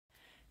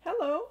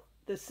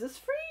This is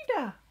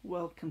Frida.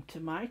 Welcome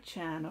to my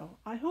channel.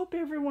 I hope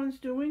everyone's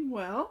doing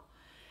well.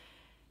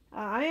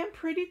 I am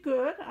pretty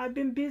good. I've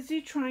been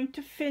busy trying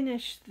to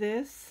finish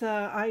this.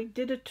 I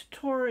did a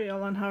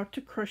tutorial on how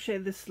to crochet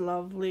this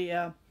lovely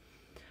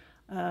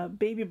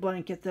baby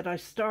blanket that I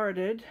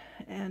started,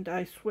 and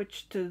I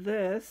switched to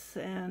this,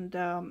 and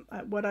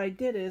what I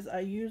did is I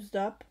used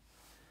up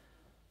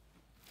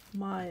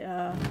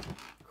my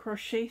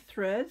crochet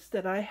threads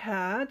that I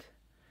had.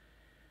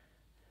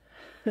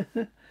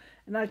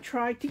 And I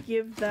tried to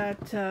give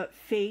that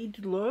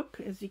fade look.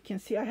 As you can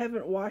see, I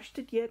haven't washed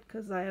it yet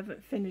because I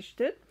haven't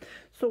finished it.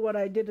 So what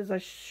I did is I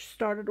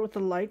started with a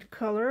light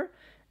color,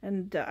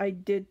 and I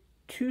did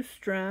 2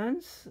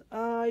 strands.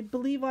 I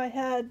believe I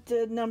had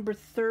number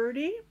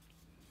 30,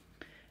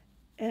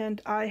 and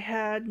I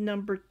had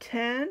number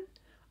 10.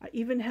 I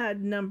even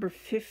had number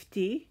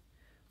 50,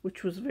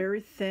 which was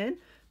very thin.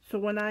 So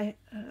when I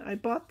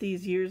bought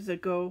these years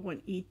ago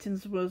when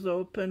Eaton's was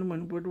open,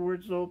 when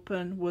Woodward's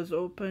was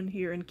open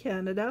here in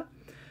Canada.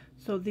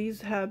 So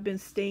these have been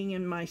staying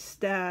in my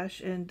stash,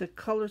 and the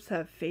colors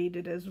have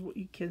faded, as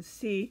you can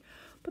see.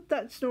 But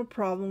that's no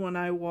problem. When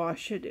I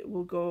wash it, it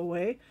will go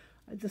away.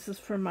 This is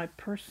for my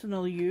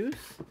personal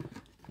use.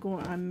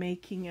 I'm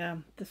making,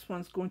 this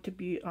one's going to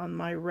be on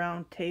my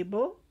round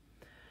table.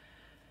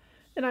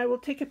 And I will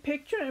take a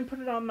picture and put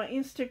it on my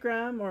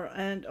Instagram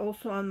and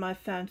also on my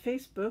fan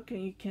Facebook,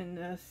 and you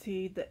can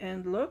see the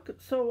end look.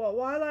 So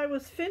while I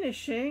was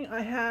finishing,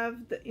 I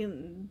have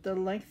the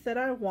length that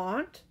I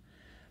want.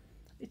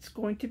 It's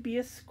going to be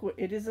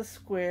it is a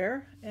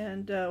square,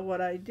 and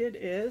what I did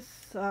is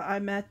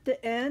I'm at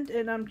the end,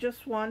 and I'm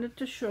just wanted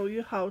to show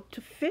you how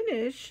to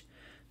finish.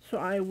 So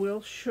I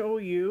will show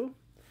you.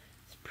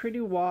 It's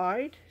pretty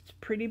wide. It's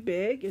pretty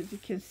big, as you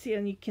can see,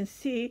 and you can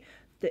see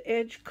the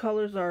edge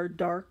colors are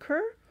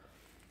darker,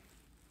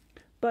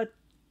 but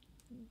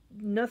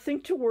nothing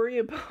to worry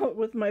about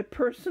with my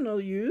personal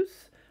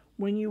use.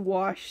 When you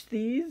wash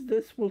these,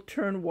 this will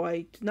turn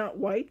white. Not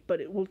white, but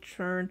it will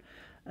turn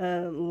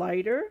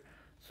lighter.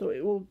 So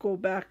it will go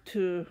back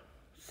to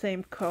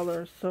same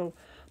color. So,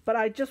 but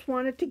I just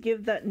wanted to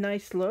give that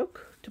nice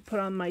look to put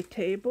on my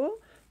table,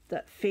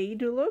 that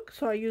fade look.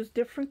 So I used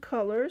different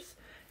colors.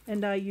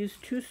 And I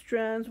used 2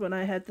 strands. When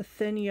I had the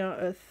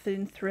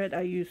thin thread,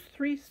 I used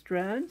 3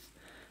 strands.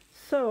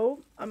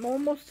 So I'm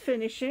almost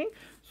finishing.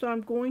 So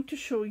I'm going to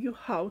show you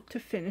how to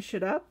finish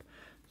it up.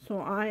 So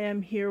I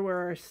am here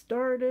where I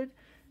started,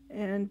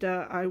 and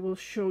I will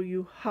show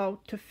you how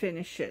to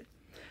finish it.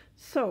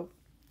 So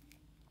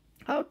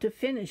how to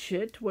finish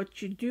it, what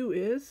you do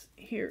is,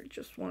 here,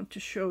 just want to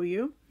show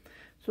you.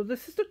 So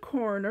this is the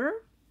corner.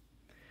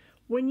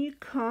 When you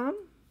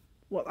come,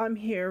 well, I'm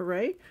here,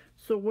 right?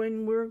 So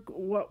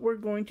what we're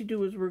going to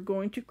do is we're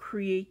going to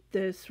create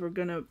this. We're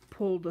going to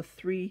pull the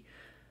 3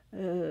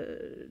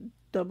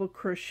 double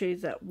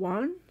crochets at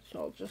one. So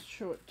I'll just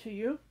show it to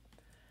you.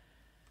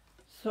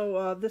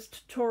 So this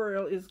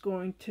tutorial is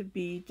going to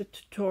be the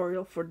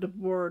tutorial for the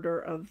border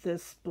of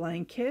this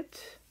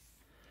blanket.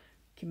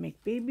 You can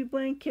make baby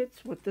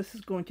blankets. What this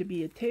is going to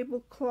be a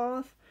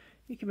tablecloth.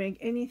 You can make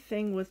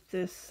anything with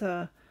this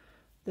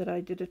that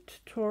I did a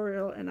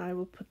tutorial, and I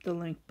will put the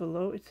link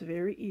below. It's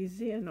very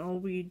easy, and all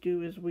we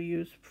do is we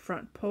use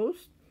front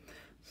post.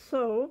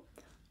 So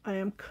I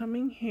am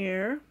coming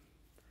here,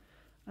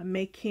 I'm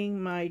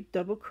making my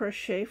double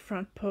crochet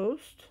front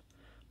post,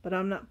 but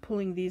I'm not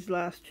pulling these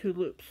last 2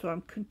 loops, so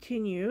I'm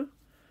continue.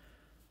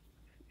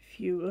 If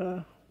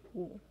you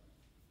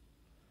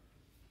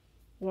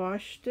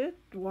watched it.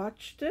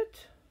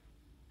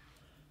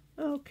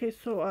 Okay,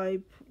 so I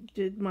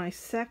did my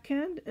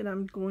second, and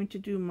I'm going to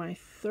do my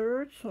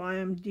third. So I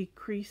am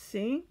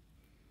decreasing,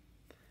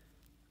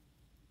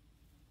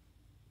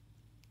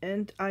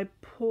 and I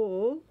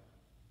pull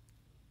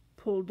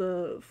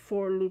the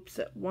 4 loops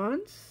at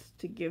once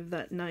to give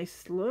that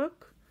nice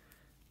look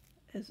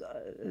as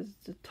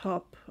the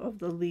top of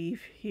the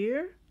leaf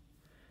here.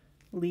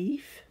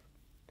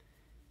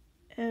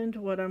 And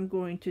what I'm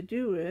going to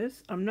do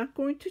is, I'm not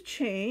going to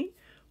chain.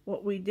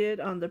 What we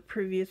did on the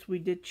previous, we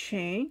did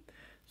chain.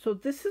 So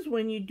this is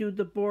when you do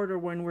the border,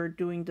 when we're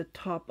doing the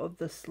top of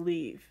the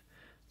sleeve.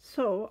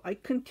 So I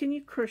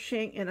continue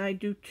crocheting, and I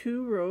do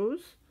 2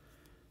 rows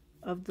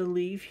of the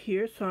leaf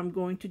here. So I'm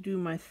going to do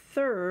my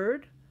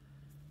third,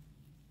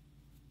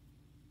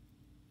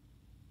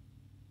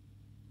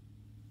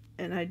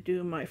 and I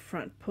do my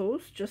front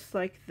post just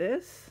like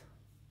this,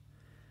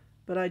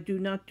 but I do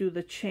not do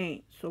the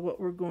chain. So what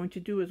we're going to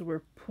do is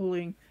we're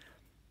pulling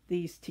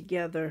these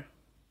together.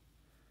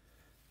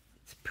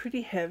 It's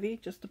pretty heavy,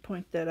 just to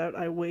point that out.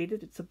 I weighed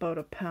it. It's about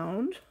a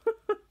pound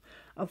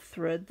of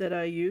thread that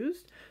I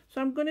used. So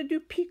I'm going to do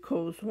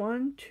picots.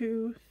 1,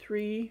 2,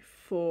 3,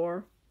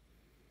 4.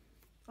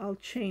 I'll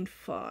chain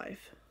 5.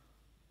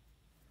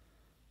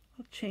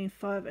 I'll chain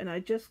 5, and I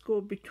just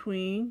go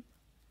between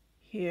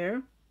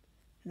here,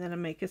 and then I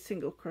make a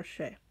single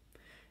crochet.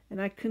 And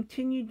I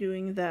continue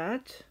doing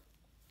that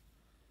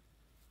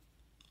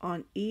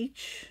on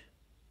each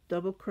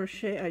double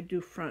crochet. I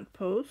do front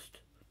post,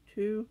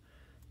 2,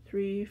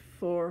 3,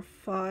 4,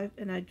 5,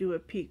 and I do a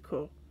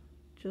picot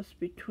just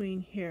between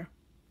here,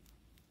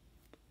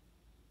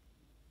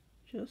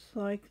 just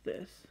like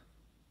this.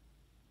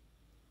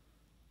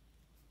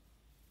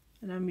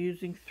 And I'm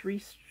using 3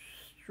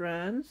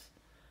 strands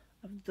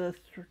of the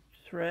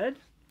thread.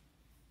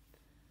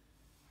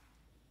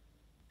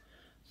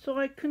 So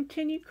I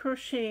continue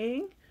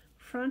crocheting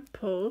front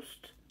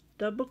post,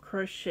 double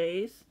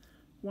crochets,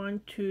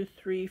 1, 2,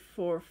 3,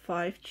 4,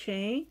 5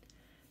 chain,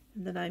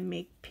 and then I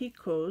make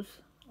picots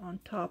on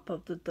top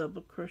of the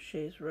double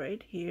crochets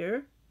right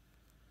here.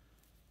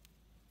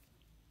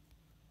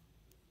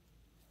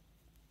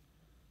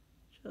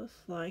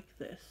 Just like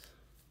this.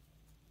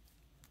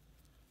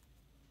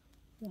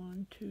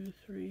 1, 2,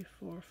 3,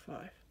 4,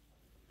 5.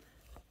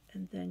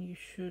 And then you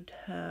should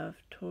have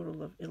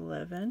total of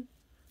 11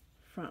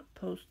 front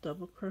post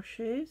double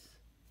crochets.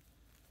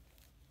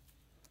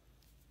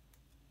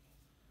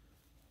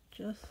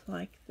 Just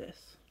like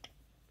this.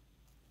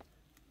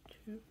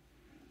 2.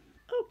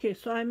 Okay,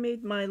 so I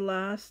made my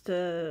last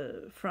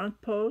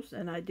front post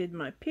and I did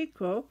my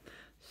picot.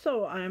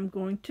 So I'm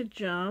going to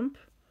jump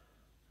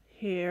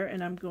here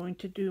and I'm going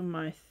to do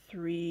my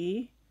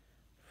 3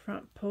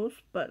 front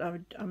posts, but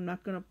I'm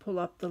not going to pull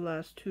up the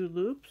last 2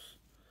 loops,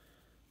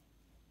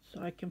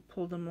 so I can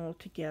pull them all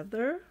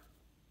together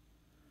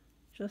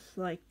just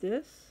like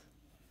this,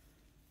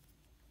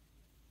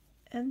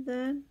 and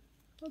then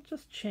I'll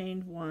just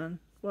chain 1.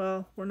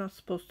 Well, we're not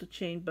supposed to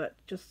chain, but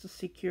just to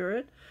secure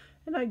it,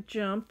 and I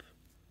jump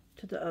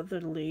to the other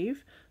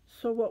leaf.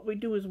 So what we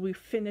do is we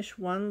finish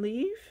one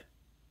leaf,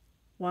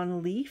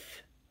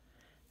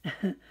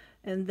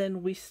 and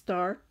then we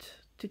start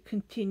to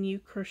continue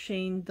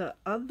crocheting the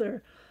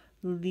other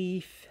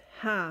leaf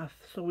half.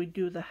 So we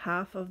do the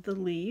half of the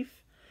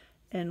leaf,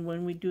 and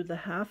when we do the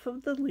half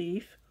of the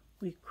leaf,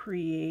 we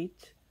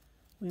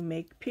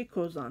make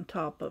picots on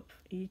top of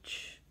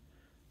each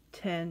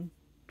 10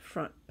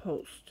 front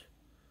post,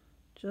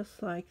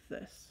 just like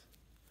this.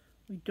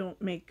 We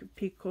don't make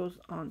picots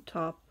on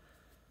top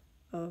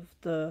of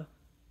the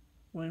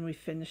when we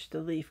finish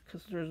the leaf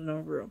because there's no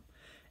room.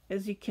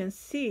 As you can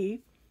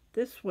see,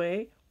 this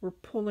way we're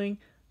pulling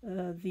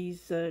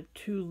these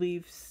 2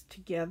 leaves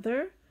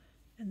together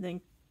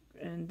and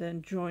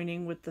then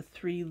joining with the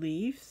 3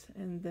 leaves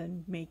and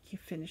then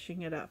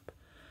finishing it up.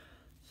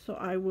 So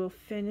I will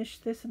finish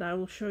this and I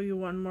will show you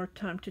one more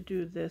time to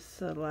do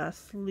this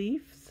last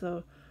leaf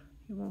so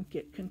you won't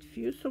get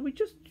confused. So we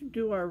just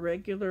do our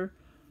regular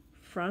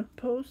front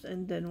post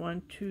and then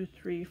 1, 2,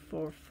 3,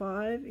 4,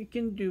 5. You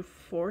can do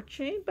 4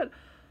 chain, but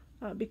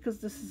because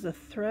this is a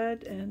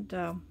thread and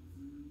I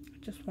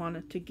just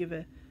wanted to give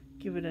it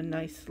a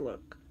nice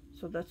look,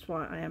 so that's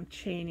why I am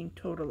chaining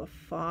total of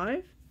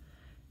 5.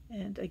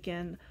 And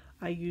again,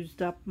 I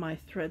used up my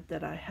thread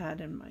that I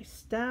had in my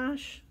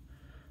stash.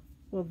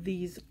 Well,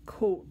 these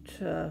coat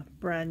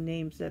brand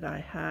names that I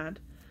had,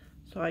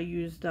 so I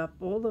used up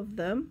all of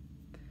them.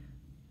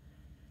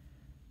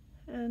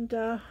 And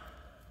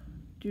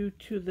due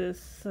to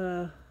this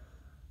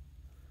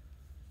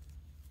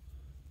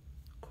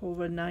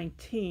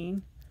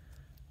COVID-19,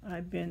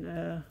 I've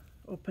been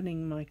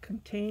opening my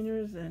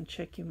containers and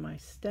checking my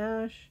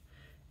stash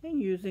and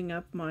using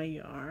up my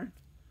yarn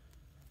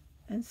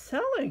and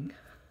selling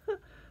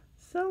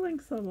selling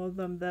some of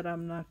them that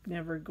I'm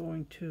never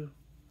going to,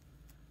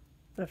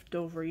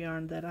 leftover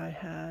yarn that I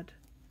had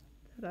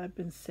that I've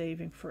been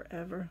saving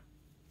forever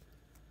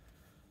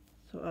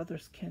so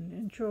others can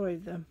enjoy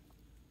them.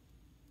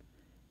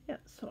 Yeah,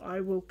 so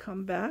I will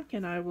come back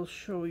and I will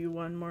show you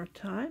one more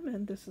time,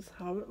 and this is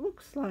how it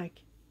looks like.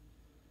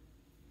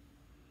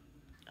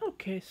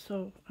 Okay,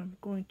 so I'm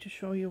going to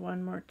show you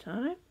one more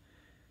time.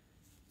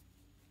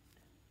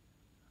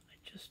 I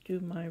just do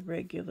my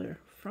regular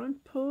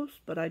front post,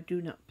 but I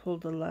do not pull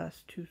the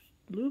last 2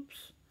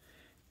 loops.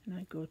 And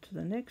I go to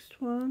the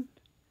next one,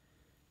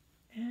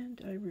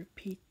 and I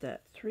repeat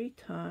that 3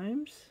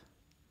 times.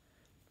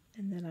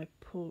 And then I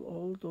pull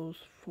all those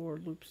 4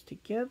 loops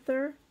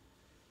together.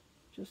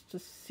 Just to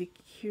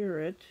secure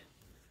it,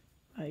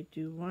 I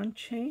do 1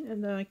 chain,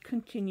 and then I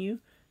continue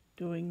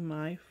doing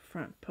my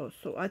front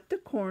post. So at the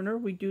corner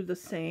we do the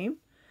same,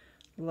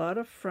 a lot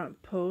of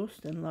front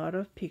post and a lot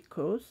of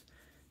picots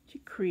to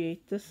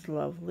create this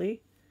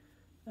lovely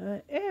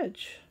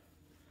edge.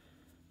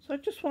 So I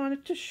just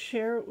wanted to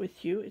share it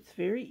with you. It's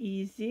very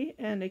easy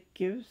and it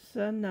gives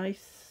a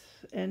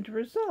nice end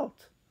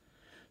result.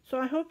 So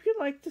I hope you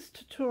like this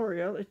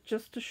tutorial. It's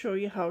just to show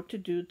you how to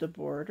do the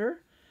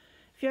border.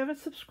 If you haven't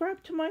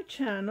subscribed to my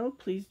channel,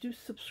 please do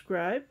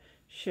subscribe,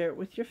 share it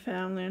with your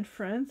family and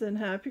friends, and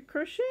happy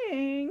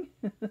crocheting!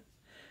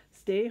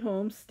 Stay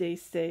home, stay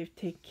safe,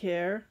 take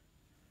care.